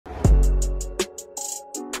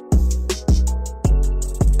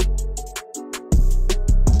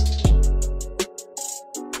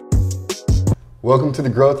Welcome to the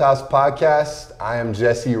Growth House Podcast. I am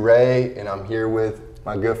Jesse Ray, and I'm here with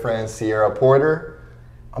my good friend Cierra Porter.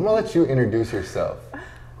 I'm gonna let you introduce yourself.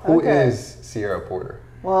 Who is Cierra Porter?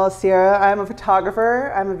 Well, Cierra, I'm a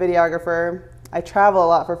photographer, I'm a videographer. I travel a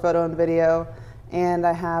lot for photo and video, and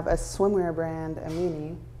I have a swimwear brand,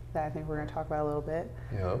 Amini, that I think we're gonna talk about a little bit.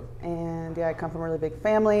 Yep. And yeah, I come from a really big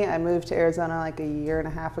family. I moved to Arizona like a year and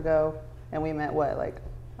a half ago, and we met, what, like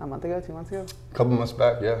a month ago, 2 months ago? A couple months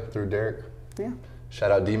back, yeah, through Derek. Yeah.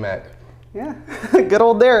 Shout out D-Mac. Yeah, good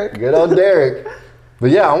old Derek. Good old Derek.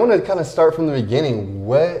 But yeah, I want to kind of start from the beginning.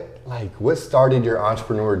 What started your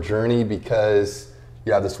entrepreneur journey? Because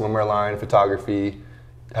you have the swimwear line, photography.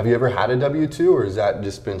 Have you ever had a W-2, or has that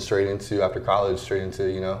just been straight into, after college, straight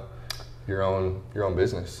into, your own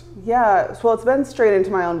business? Yeah, well, it's been straight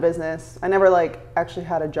into my own business. I never actually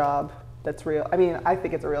had a job that's real. I mean, I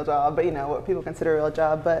think it's a real job, but what people consider a real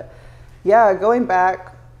job. But yeah, going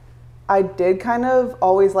back, I did kind of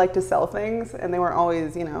always like to sell things, and they weren't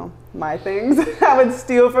always, my things. I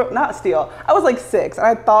would not steal. I was like 6, and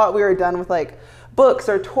I thought we were done with books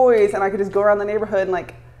or toys, and I could just go around the neighborhood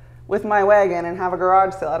and with my wagon and have a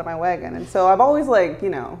garage sale out of my wagon. And so I've always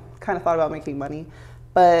kind of thought about making money.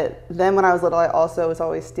 But then when I was little, I also was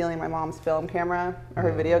always stealing my mom's film camera or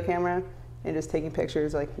her video camera and just taking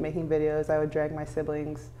pictures, making videos. I would drag my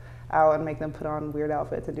siblings out and make them put on weird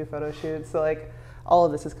outfits and do photo shoots. So all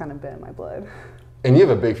of this has kind of been in my blood. And you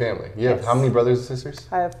have a big family. You have Yes. how many brothers and sisters?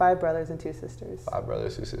 I have 5 brothers and 2 sisters. 5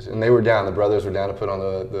 brothers, 2 sisters. And they were down. The brothers were down to put on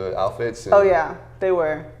the outfits. Oh yeah, they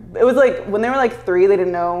were. It was when they were 3, they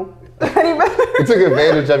didn't know any better. You took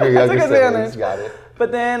advantage of your younger siblings. Advantage. Got it.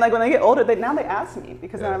 But then when they get older, now they ask me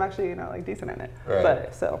because now I'm actually decent in it. Right.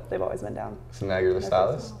 But so they've always been down. So now you're the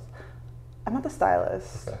stylist? I'm not the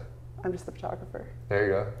stylist. Okay. I'm just the photographer. There you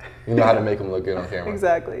go. You know how to make them look good on camera.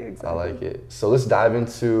 Exactly. I like it. So let's dive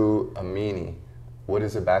into Amini. What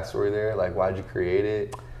is the backstory there? Why'd you create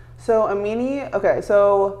it? So Amini, okay,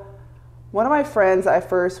 so one of my friends I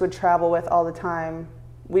first would travel with all the time,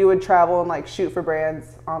 we would travel and shoot for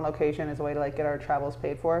brands on location as a way to get our travels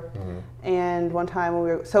paid for. Mm-hmm. And one time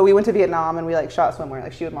we went to Vietnam and we shot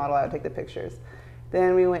swimwear. She would model, I would take the pictures.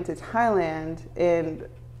 Then we went to Thailand, and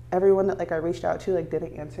everyone that I reached out to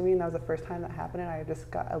didn't answer me, and that was the first time that happened, and I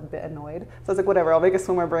just got a bit annoyed. So I was whatever, I'll make a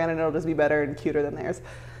swimwear brand and it'll just be better and cuter than theirs.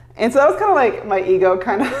 And so that was kind of my ego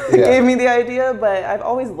kind of gave me the idea, but I've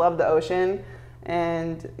always loved the ocean,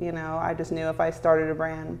 and I just knew if I started a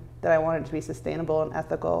brand that I wanted it to be sustainable and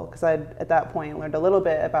ethical, because I'd at that point learned a little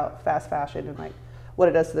bit about fast fashion and what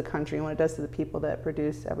it does to the country and what it does to the people that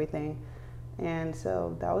produce everything. And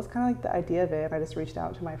so that was kind of the idea of it. And I just reached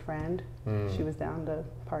out to my friend. She was down to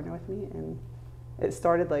partner with me, and it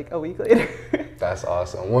started a week later. That's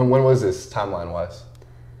awesome. When was this timeline-wise?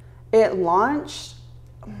 It launched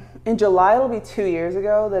in July. It'll be 2 years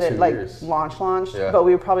ago that it launched. Yeah. But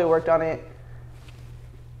we probably worked on it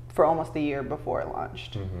for almost a year before it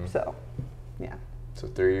launched. Mm-hmm. So, yeah. So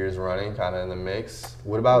 3 years running, kind of in the mix.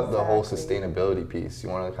 What about the whole sustainability piece? You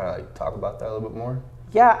want to kind of talk about that a little bit more?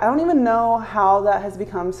 Yeah, I don't even know how that has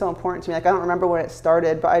become so important to me. I don't remember when it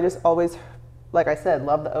started, but I just always, like I said,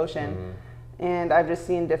 love the ocean. Mm-hmm. And I've just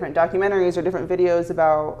seen different documentaries or different videos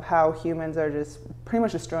about how humans are just pretty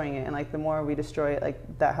much destroying it. And the more we destroy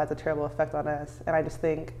it, that has a terrible effect on us. And I just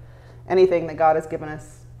think anything that God has given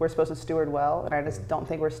us, we're supposed to steward well. And I just don't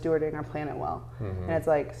think we're stewarding our planet well. Mm-hmm. And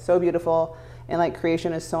it's so beautiful. And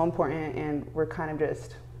creation is so important. And we're kind of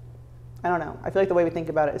just, I don't know. I feel the way we think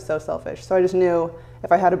about it is so selfish. So I just knew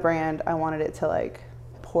if I had a brand, I wanted it to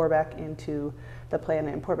pour back into the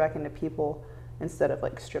planet and pour back into people instead of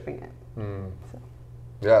stripping it. So.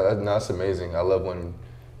 Yeah, that's amazing. I love when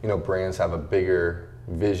brands have a bigger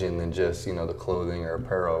vision than just the clothing or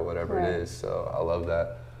apparel or whatever it is. So I love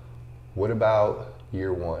that. What about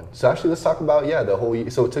year one? So actually, let's talk about the whole year.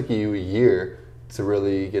 So it took you a year to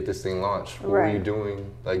really get this thing launched. What were you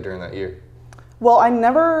doing during that year? Well, I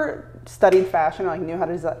never studied fashion or knew how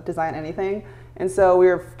to design anything. And so we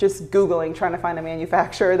were just Googling, trying to find a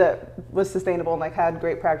manufacturer that was sustainable and had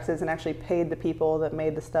great practices and actually paid the people that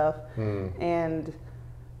made the stuff. And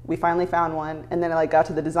we finally found one. And then I got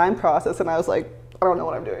to the design process, and I was I don't know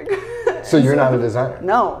what I'm doing. So you're not a designer?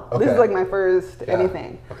 No. Okay. This is my first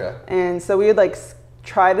anything. Okay. And so we would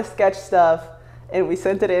try to sketch stuff, and we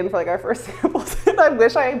sent it in for our first samples. And I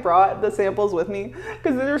wish I brought the samples with me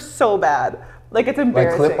because they're so bad. It's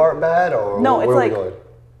embarrassing. Clip art bad, or no? Where are we going?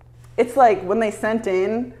 It's when they sent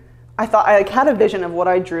in, I thought I like had a vision of what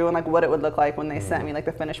I drew and like what it would look like when they sent me like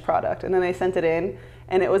the finished product, and then they sent it in,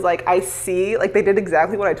 and it was like I see like they did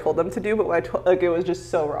exactly what I told them to do, but like it was just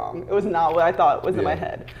so wrong. It was not what I thought was in my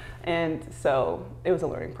head, and so it was a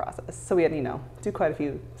learning process. So we had do quite a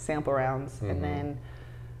few sample rounds, and then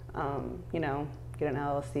get an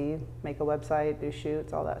LLC, make a website, do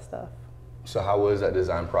shoots, all that stuff. So how was that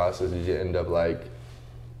design process? Did you end up like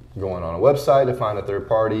going on a website to find a third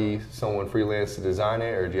party, someone freelance to design it,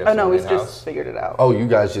 or do you have someone in-house? We just figured it out. Oh, you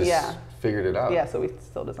guys just figured it out? Yeah, so we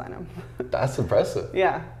still design them. That's impressive.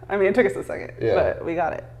 Yeah, I mean, it took us a second, but we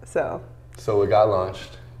got it, so. So it got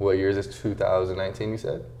launched. What year is this, 2019 you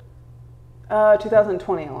said?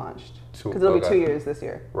 2020 it launched, because it'll be 2 years this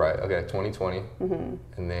year. Right, okay, 2020.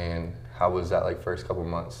 And then how was that like first couple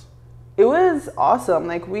months? It was awesome.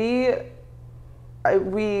 Like we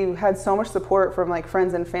had so much support from like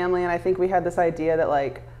friends and family, and I think we had this idea that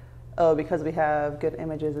like, oh, because we have good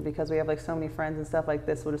images and because we have like so many friends and stuff, like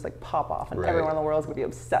this will just like pop off and everyone in the world is gonna be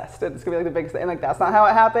obsessed and it's gonna be like the biggest thing. And like that's not how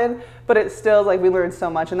it happened, but it's still like we learned so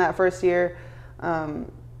much in that first year,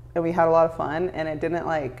 and we had a lot of fun, and it didn't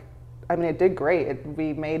like, I mean, it did great.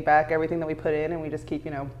 We made back everything that we put in, and we just keep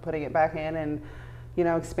putting it back in and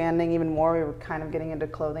expanding even more. We were kind of getting into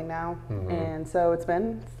clothing now. And so it's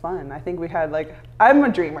been fun. I think we had like, I'm a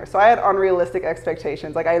dreamer, so I had unrealistic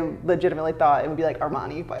expectations. Like I legitimately thought it would be like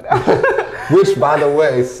Armani by now. Which, by the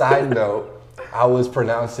way, side note, I was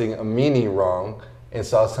pronouncing Amini wrong. And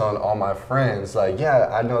so I was telling all my friends, like, yeah,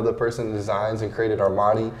 I know the person that designs and created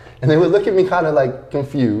Armani. And they would look at me kind of like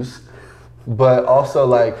confused, but also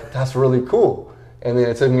like, that's really cool. And then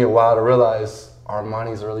it took me a while to realize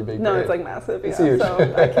Armani's a really big brand. No, it's like massive. It's huge.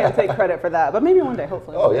 So I can't take credit for that, but maybe one day,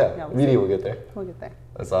 hopefully. Oh yeah, Media will get there. We'll get there.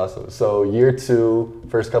 That's awesome. So year 2,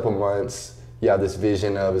 first couple months, you have this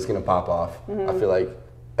vision of it's gonna pop off. I feel like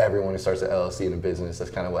everyone who starts an LLC in a business,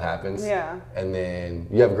 that's kind of what happens. Yeah. And then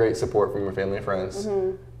you have great support from your family and friends.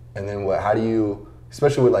 And then what? How do you,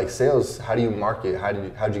 especially with like sales, how do you market? How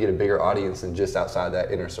do you get a bigger audience than just outside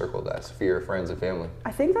that inner circle that's for your friends and family?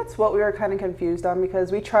 I think that's what we were kind of confused on,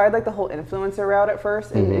 because we tried like the whole influencer route at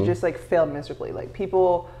first, and it just like failed miserably. Like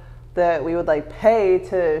people that we would like pay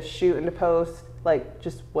to shoot and to post like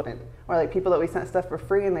just wouldn't, or like people that we sent stuff for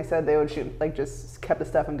free and they said they would shoot, like just kept the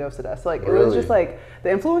stuff and ghosted us. So, like it was just like the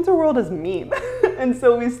influencer world is mean. And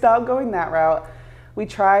so we stopped going that route. We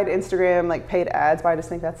tried Instagram, like paid ads, but I just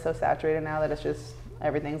think that's so saturated now that it's just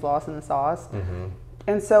everything's lost in the sauce.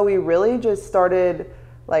 And so we really just started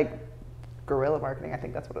like guerrilla marketing. I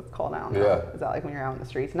think that's what it's called now. Is that like when you're out in the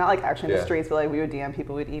streets? Not like actually in the streets, but like we would DM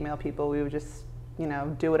people, we'd email people, we would just,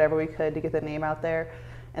 do whatever we could to get the name out there.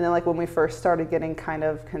 And then like when we first started getting kind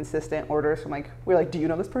of consistent orders from like, we were like, do you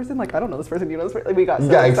know this person? Like, I don't know this person, do you know this person? Like, we got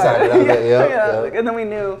so excited. Like, and then we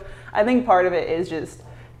knew, I think part of it is just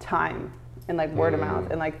time and like word of mouth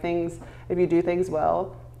and like things, if you do things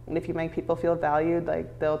well, and if you make people feel valued,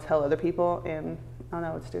 like they'll tell other people, and I don't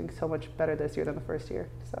know, it's doing so much better this year than the first year.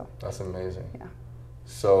 So that's amazing. Yeah.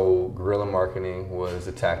 So guerrilla marketing was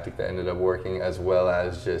a tactic that ended up working, as well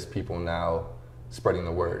as just people now spreading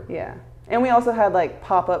the word. Yeah. And we also had like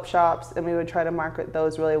pop-up shops, and we would try to market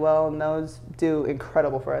those really well, and those do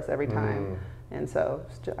incredible for us every time. And so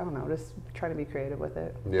I don't know, just try to be creative with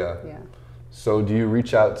it. Yeah. So do you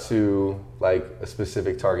reach out to like a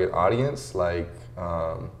specific target audience, like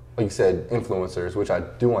you said, influencers, which I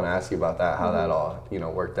do want to ask you about that, how that all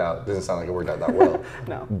worked out. Doesn't sound like it worked out that well.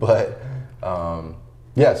 No. But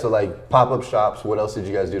so like pop-up shops, what else did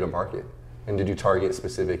you guys do to market? And did you target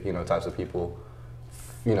specific types of people,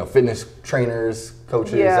 fitness trainers,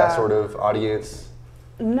 coaches, that sort of audience?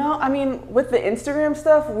 No, I mean, with the Instagram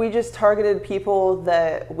stuff, we just targeted people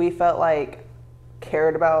that we felt like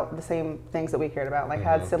cared about the same things that we cared about, like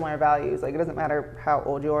had similar values. Like it doesn't matter how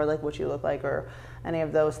old you are, like what you look like, or any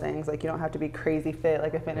of those things. Like you don't have to be crazy fit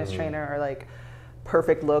like a fitness trainer, or like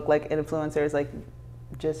perfect look like influencers. Like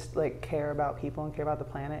just like care about people and care about the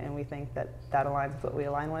planet, and we think that that aligns with what we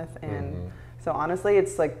align with. And so honestly,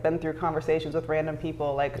 it's like been through conversations with random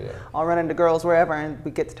people. Like I'll run into girls wherever, and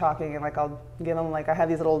we get to talking, and like I'll give them, like I have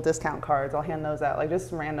these little discount cards, I'll hand those out, like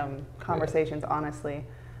just random conversations, honestly.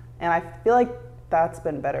 And I feel like that's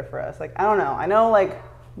been better for us. Like I don't know, I know like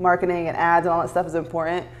marketing and ads and all that stuff is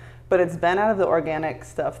important, but it's been out of the organic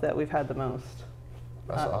stuff that we've had the most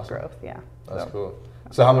growth. That's cool.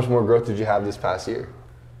 So how much more growth did you have this past year?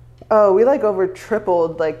 Oh, we like over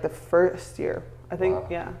tripled like the first year, I think.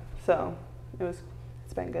 So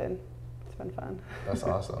it's been good. It's been fun. That's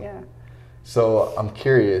awesome. So I'm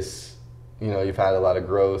curious, you've had a lot of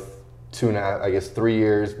growth. I guess 3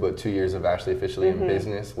 years, but 2 years of actually officially in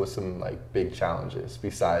business. What's some like big challenges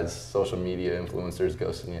besides social media influencers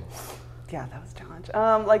ghosting you? Yeah, that was a challenge.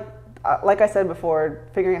 Like I said before,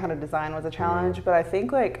 figuring out how to design was a challenge, but I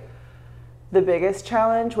think like the biggest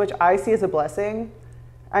challenge, which I see as a blessing,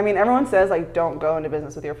 I mean, everyone says like don't go into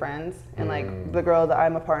business with your friends, and like the girl that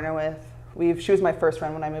I'm a partner with, she was my first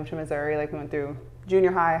friend when I moved to Missouri. Like we went through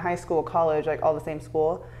junior high, high school, college, like all the same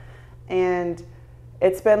school, and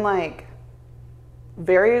it's been like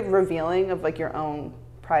very revealing of like your own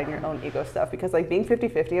pride and your own ego stuff, because like being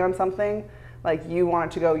 50-50 on something, like you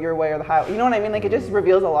want it to go your way or the highway, you know what I mean? Like it just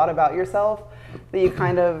reveals a lot about yourself that you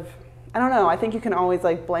kind of, I don't know, I think you can always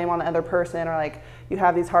like blame on the other person, or like you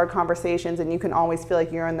have these hard conversations and you can always feel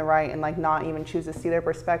like you're in the right and like not even choose to see their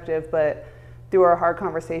perspective. But through our hard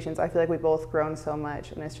conversations, I feel like we've both grown so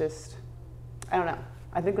much, and it's just, I don't know.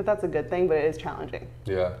 I think that that's a good thing, but it is challenging.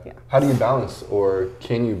 Yeah. How do you balance, or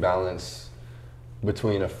can you balance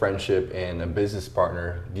between a friendship and a business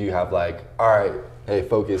partner? Do you have like, all right, hey,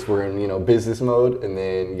 focus, we're in, business mode, and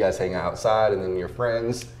then you guys hang out outside and then you're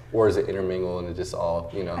friends? Or is it intermingle and it just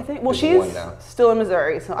all, I think, well, she's still in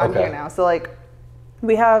Missouri, so I'm here now. So like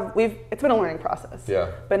it's been a learning process.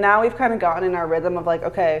 Yeah. But now we've kind of gotten in our rhythm of like,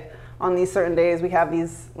 okay, on these certain days we have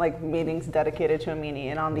these like meetings dedicated to Amini,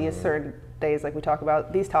 and on these certain days like we talk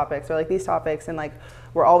about these topics or like these topics, and like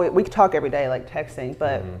we talk every day like texting,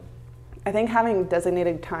 but I think having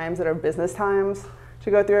designated times that are business times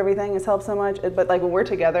to go through everything has helped so much. But like when we're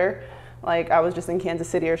together, like I was just in Kansas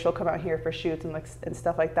City, or she'll come out here for shoots and like and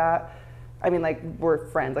stuff like that. I mean, like we're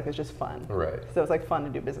friends, like it's just fun. Right. So it's like fun to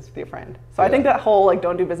do business with your friend. So I think that whole like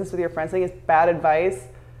don't do business with your friends thing is bad advice,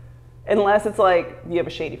 unless it's like you have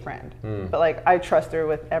a shady friend. But like I trust her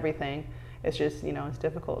with everything. It's just, it's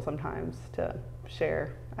difficult sometimes to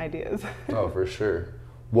share ideas. Oh, for sure.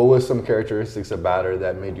 What was some characteristics about her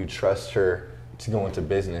that made you trust her to go into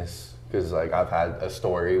business? Because like I've had a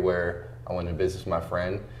story where I went into business with my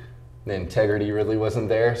friend, the integrity really wasn't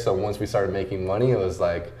there. So once we started making money, it was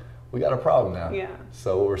like, we got a problem now. Yeah.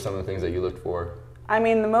 So what were some of the things that you looked for? I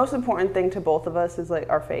mean, the most important thing to both of us is like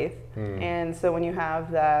our faith. And so when you have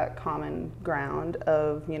that common ground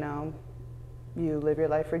of, you live your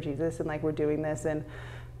life for Jesus, and like we're doing this, and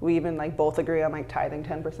we even like both agree on like tithing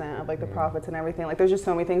 10% of like the profits and everything. Like there's just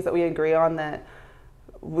so many things that we agree on that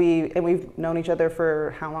we've known each other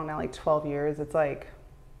for how long now? Like 12 years. It's like,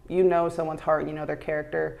 someone's heart, their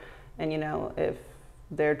character, and if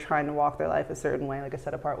they're trying to walk their life a certain way, like a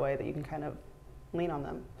set apart way, that you can kind of lean on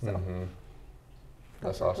them. So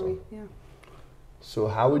that's awesome. Yeah. So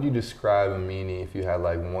how would you describe Amini if you had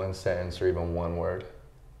like one sentence or even one word?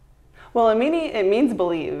 Well, Amini, it means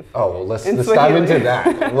believe. Oh, well, let's dive into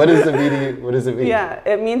that. What is Amini? What does it mean? Yeah,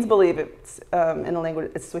 it means believe. It's in the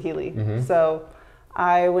language, it's Swahili. So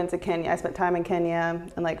I went to Kenya. I spent time in Kenya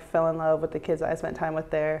and like fell in love with the kids that I spent time with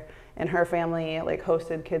there. And her family like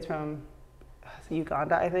hosted kids from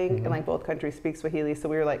Uganda, I think, and like both countries speak Swahili. So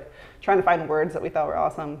we were like trying to find words that we thought were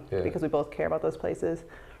awesome because we both care about those places.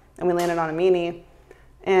 And we landed on Amini.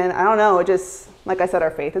 And I don't know, it just, like I said,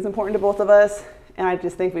 our faith is important to both of us. And I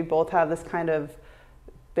just think we both have this kind of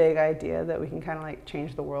big idea that we can kind of like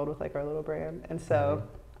change the world with like our little brand. And so,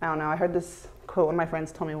 I don't know, I heard this quote one of my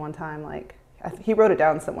friends told me one time, like, he wrote it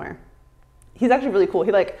down somewhere. He's actually really cool.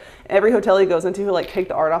 He like, every hotel he goes into, he'll like take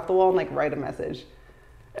the art off the wall and like write a message.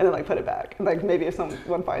 And then like put it back. And like maybe if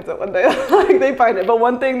someone finds it one day, like they find it. But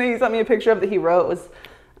one thing that he sent me a picture of that he wrote was,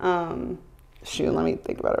 let me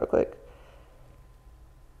think about it real quick.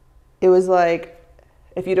 It was like,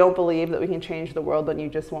 if you don't believe that we can change the world, then you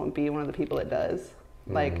just won't be one of the people that does.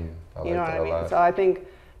 Like, you know what I mean? So I think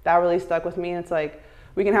that really stuck with me. It's like,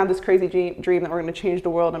 we can have this crazy dream that we're going to change the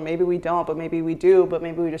world, and maybe we don't, but maybe we do, but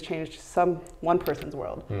maybe we just changed one person's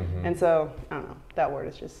world. And so, I don't know, that word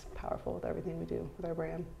is just powerful with everything we do with our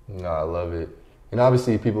brand. No, I love it. And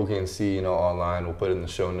obviously people can see, online, we'll put in the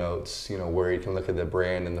show notes, where you can look at the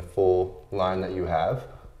brand and the full line that you have.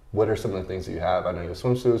 What are some of the things that you have? I know you have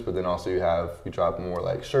swimsuits, but then also you drop more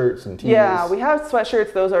like shirts and tees. Yeah, we have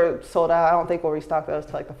sweatshirts. Those are sold out. I don't think we'll restock those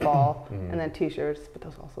till like the fall. And then t-shirts, but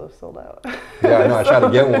those also sold out. Yeah, I know. I tried to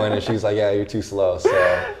get one and she's like, yeah, you're too slow. So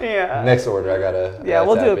yeah. Next order, I gotta. Yeah,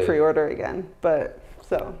 we'll do a pre-order again. But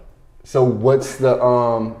So what's the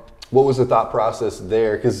what was the thought process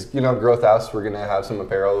there? Because Growth House, we're gonna have some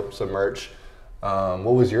apparel, some merch.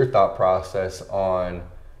 What was your thought process on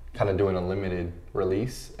kind of doing a limited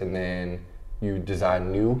release, and then you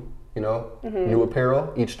design new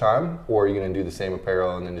apparel each time, or are you going to do the same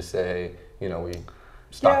apparel and then just say, we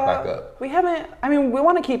stock back up? We haven't, we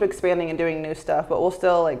want to keep expanding and doing new stuff, but we'll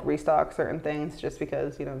still like restock certain things just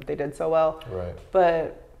because, they did so well. Right.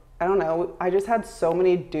 But I don't know, I just had so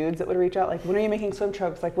many dudes that would reach out, like, when are you making swim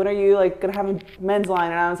trunks? Like, when are you like gonna have a men's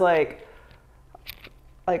line? And I was like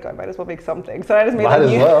I might as well make something. So I just made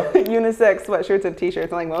unisex sweatshirts and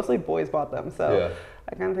t-shirts, and like mostly boys bought them. So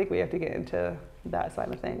I kind of think we have to get into that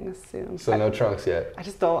side of things soon. So no trunks yet? I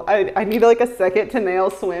just don't. I need like a second to nail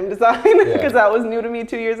swim design because that was new to me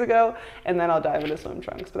 2 years ago, and then I'll dive into swim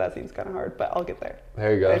trunks. But that seems kind of hard. But I'll get there.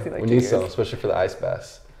 There you go. Like we need some, especially for the ice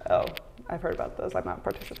baths. Oh, I've heard about those. I'm not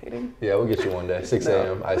participating. Yeah, we'll get you one day. 6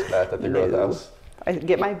 a.m. ice bath at the growth house. I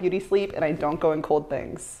get my beauty sleep, and I don't go in cold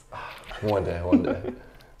things. One day.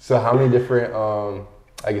 So how many different,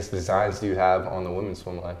 I guess, designs do you have on the women's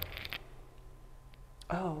swim line?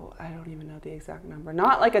 Oh, I don't even know the exact number.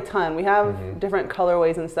 Not like a ton. We have different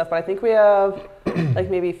colorways and stuff, but I think we have like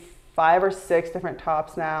maybe 5 or 6 different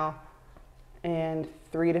tops now and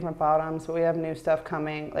 3 different bottoms, but we have new stuff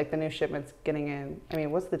coming, like the new shipment's getting in. I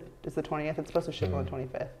mean, it's the 20th. It's supposed to ship on the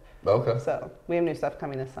 25th. Okay. So we have new stuff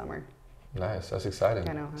coming this summer. Nice. That's exciting.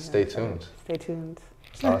 I know. Stay tuned. Stay tuned.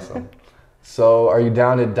 That's awesome. So are you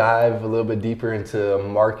down to dive a little bit deeper into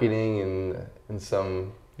marketing and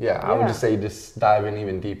some, I would just say just dive in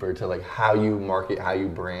even deeper to like how you market, how you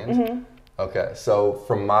brand. Okay, so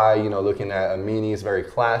from my, looking at Amini, it's very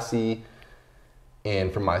classy.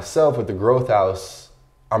 And for myself with the growth house,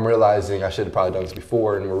 I'm realizing I should have probably done this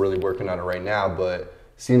before and we're really working on it right now, but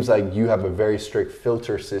seems like you have a very strict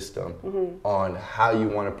filter system on how you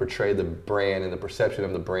want to portray the brand and the perception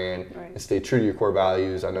of the brand and stay true to your core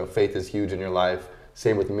values. I know faith is huge in your life.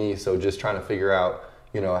 Same with me. So just trying to figure out,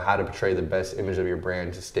 how to portray the best image of your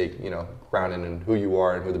brand to stay, grounded in who you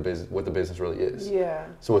are and what the business really is. Yeah.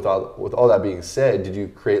 So with all that being said, did you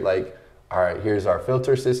create like, all right, here's our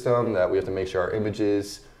filter system that we have to make sure our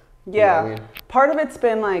images. Yeah, you know what I mean? Part of it's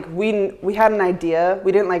been like we had an idea.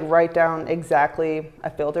 We didn't like write down exactly a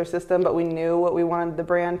filter system, but we knew what we wanted the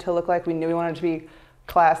brand to look like. We knew we wanted it to be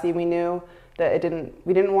classy. We knew that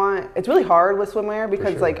we didn't want. It's really hard with swimwear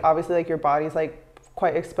because like obviously like your body's like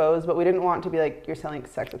quite exposed, but we didn't want it to be like you're selling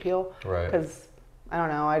sex appeal. Right. Because I don't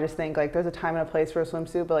know. I just think like there's a time and a place for a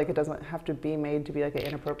swimsuit, but like it doesn't have to be made to be like an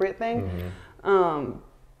inappropriate thing.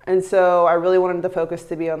 And so I really wanted the focus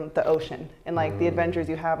to be on the ocean and like the adventures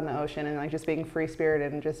you have in the ocean and like just being free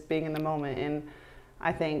spirited and just being in the moment. And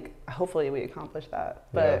I think hopefully we accomplished that.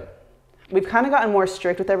 But we've kind of gotten more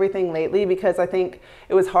strict with everything lately because I think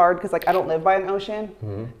it was hard because like I don't live by an ocean.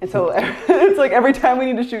 And so it's like every time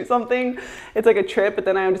we need to shoot something, it's like a trip. But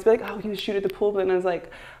then I would just be like, oh, we can shoot at the pool. But then I was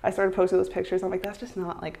like, I started posting those pictures. I'm like, that's just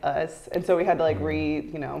not like us. And so we had to like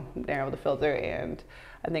narrow the filter, and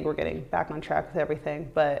I think we're getting back on track with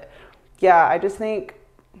everything. But yeah, I just think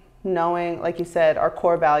knowing, like you said, our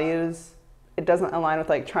core values, it doesn't align with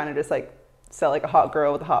like trying to just like sell like a hot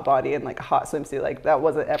girl with a hot body and like a hot swimsuit. Like that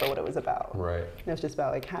wasn't ever what it was about. Right. It was just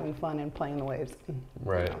about like having fun and playing the waves.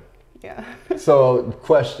 Right. Yeah. So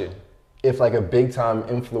question, if like a big time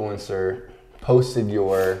influencer posted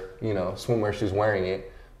your, swimwear, she's wearing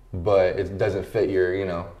it, but it doesn't fit your,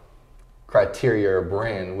 criteria or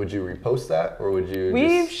brand, would you repost that or would you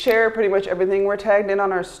We share pretty much everything we're tagged in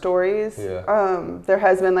on our stories. Yeah. There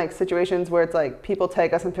has been like situations where it's like people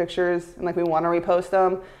tag us in pictures and like we want to repost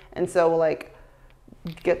them, and so we'll like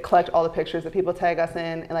collect all the pictures that people tag us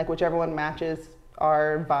in, and like whichever one matches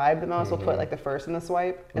our vibe the most, we'll put like the first in the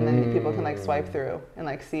swipe, and then people can like swipe through and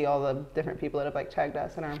like see all the different people that have like tagged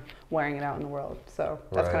us and are wearing it out in the world. So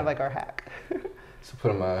that's kind of like our hack. So put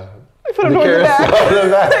them put them toward the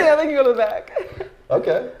back. Yeah, they can go to the back.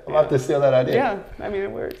 Okay, I'm about to steal that idea. Yeah, I mean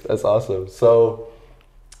it works. That's awesome. So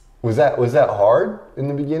was that hard in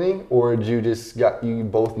the beginning, or did you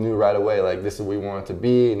both knew right away like this is what we want it to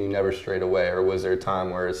be, and you never strayed away, or was there a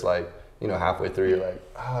time where it's like halfway through you're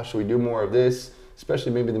like, should we do more of this?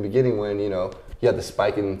 Especially maybe in the beginning when you had the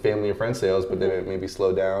spike in family and friend sales, but then it maybe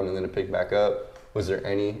slowed down and then it picked back up. Was there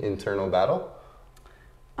any internal battle?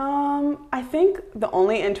 I think the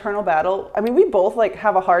only internal battle, I mean, we both like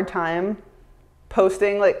have a hard time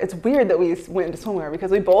posting. Like, it's weird that we went into swimwear because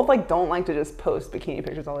we both like don't like to just post bikini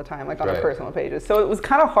pictures all the time, like on our personal pages. So it was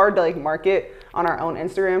kind of hard to like market on our own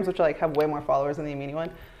Instagrams, which like have way more followers than the Amini one.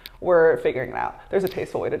 We're figuring it out. There's a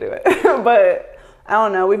tasteful way to do it. But I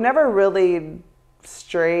don't know. We've never really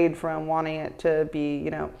strayed from wanting it to be,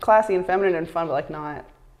 classy and feminine and fun, but like not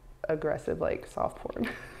aggressive, like soft porn.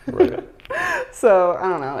 Right. So I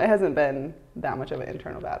don't know. It hasn't been that much of an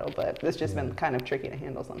internal battle, but it's just been kind of tricky to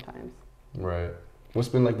handle sometimes. Right. What's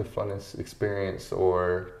been like the funnest experience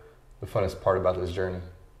or the funnest part about this journey?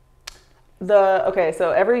 Okay,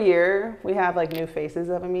 so every year we have like new faces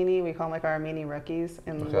of Amini. We call them like our Amini rookies,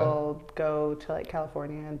 and we'll go to like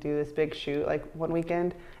California and do this big shoot like one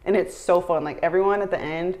weekend, and it's so fun. Like everyone at the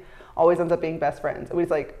end always ends up being best friends. We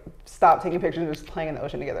just like stop taking pictures and just playing in the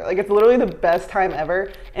ocean together. Like it's literally the best time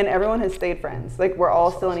ever, and everyone has stayed friends. Like we're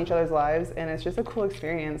all still in each other's lives, and it's just a cool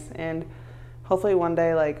experience. And hopefully one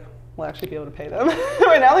day like we'll actually be able to pay them.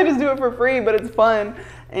 Right now they just do it for free, but it's fun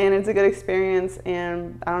and it's a good experience,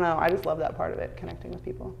 and I don't know, I just love that part of it, connecting with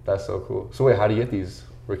people. That's so cool. So wait, how do you get these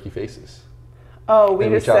rookie faces? Oh, we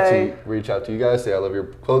just reach out to you guys, say I love your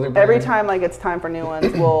clothing brand. Every time like it's time for new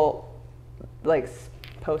ones, we'll like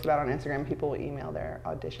post about it on Instagram. People will email their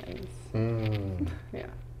auditions. Yeah.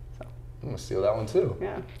 So I'm gonna steal that one too.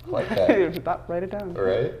 Yeah. I like that. Write it down. All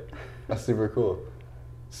right. That's super cool.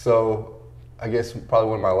 So I guess probably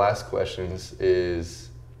one of my last questions is,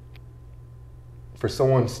 for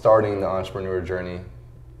someone starting the entrepreneur journey,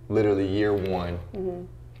 literally year one,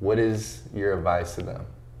 what is your advice to them?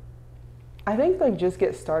 I think like just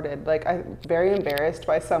get started. Like I'm very embarrassed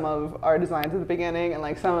by some of our designs at the beginning and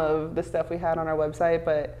like some of the stuff we had on our website,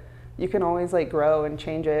 but you can always like grow and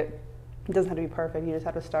change it. It doesn't have to be perfect. You just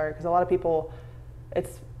have to start, because a lot of people,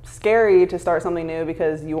 it's scary to start something new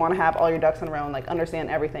because you want to have all your ducks in a row and like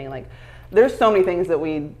understand everything. Like there's so many things that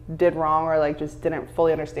we did wrong or like just didn't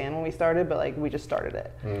fully understand when we started, but like we just started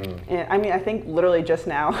it. And I mean, I think literally just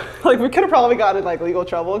now, like we could have probably gotten in like legal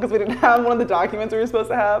trouble because we didn't have one of the documents we were supposed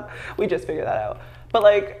to have. We just figured that out. But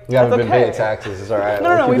like, you haven't been paying taxes, it's all right.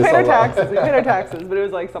 No, we paid our taxes. We paid our taxes, but it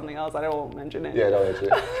was like something else. I won't mention it. Yeah, don't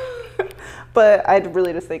mention it. But I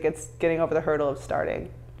really just think it's getting over the hurdle of starting.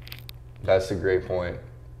 That's a great point.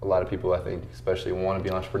 A lot of people, I think, especially want to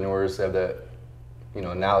be entrepreneurs, have that,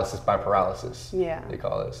 analysis by paralysis. Yeah. They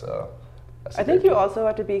call it. So I think you also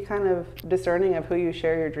have to be kind of discerning of who you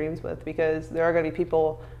share your dreams with, because there are going to be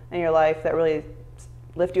people in your life that really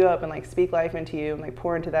lift you up and like speak life into you and like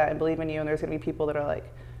pour into that and believe in you, and there's going to be people that are like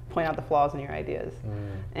point out the flaws in your ideas.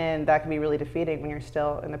 And that can be really defeating when you're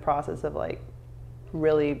still in the process of like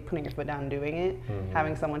really putting your foot down and doing it.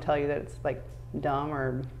 Having someone tell you that it's like dumb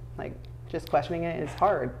or like just questioning it is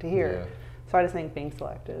hard to hear. So I just think being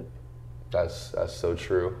selective. That's so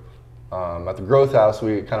true. At the Growth House,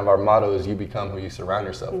 our motto is you become who you surround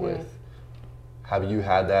yourself with. Have you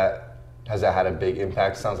had that? Has that had a big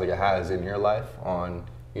impact? Sounds like it has in your life on,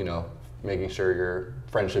 making sure your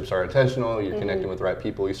friendships are intentional, you're connecting with the right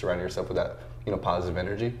people, you surround yourself with that, positive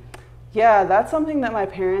energy. Yeah, that's something that my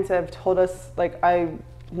parents have told us. Like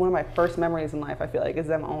one of my first memories in life, I feel like, is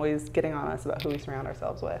them always getting on us about who we surround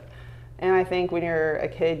ourselves with. And I think when you're a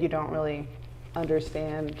kid, you don't really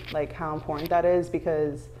understand like how important that is,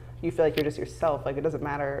 because you feel like you're just yourself. Like it doesn't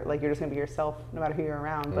matter. Like you're just gonna be yourself no matter who you're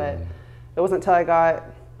around. But it wasn't until I got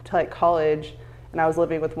to like college and I was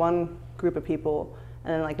living with one group of people,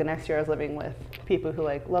 and then like the next year I was living with people who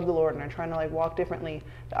like love the Lord and are trying to like walk differently,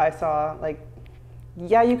 that I saw like,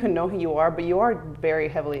 yeah, you can know who you are, but you are very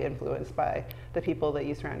heavily influenced by the people that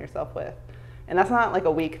you surround yourself with. And that's not like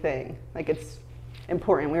a weak thing. Like it's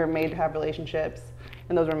important. We were made to have relationships,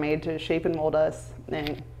 and those were made to shape and mold us.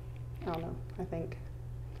 And I don't know, I think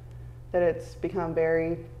that it's become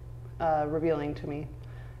very revealing to me.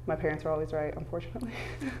 My parents were always right, unfortunately.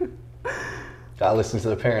 Gotta listen to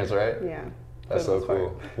the parents, right? Yeah. That's so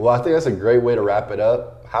cool. Well, I think that's a great way to wrap it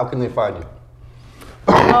up. How can they find you?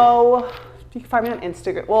 Oh, you can find me on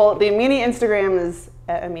Instagram. Well, the Amini Instagram is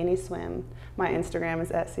at Amini Swim. My Instagram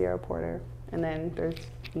is at Cierra Porter. And then there's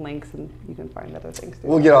links, and you can find other things too.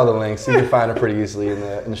 We'll get all the links. You can find it pretty easily in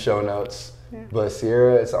the show notes. Yeah. But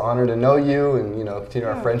Cierra, it's an honor to know you and continue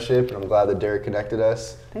our friendship. And I'm glad that Derek connected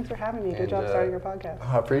us. Thanks for having me. Good job starting your podcast.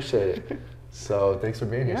 I appreciate it. So thanks for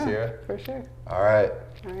being here, Cierra. For sure. All right.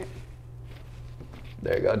 All right.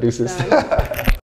 There you go. Deuces.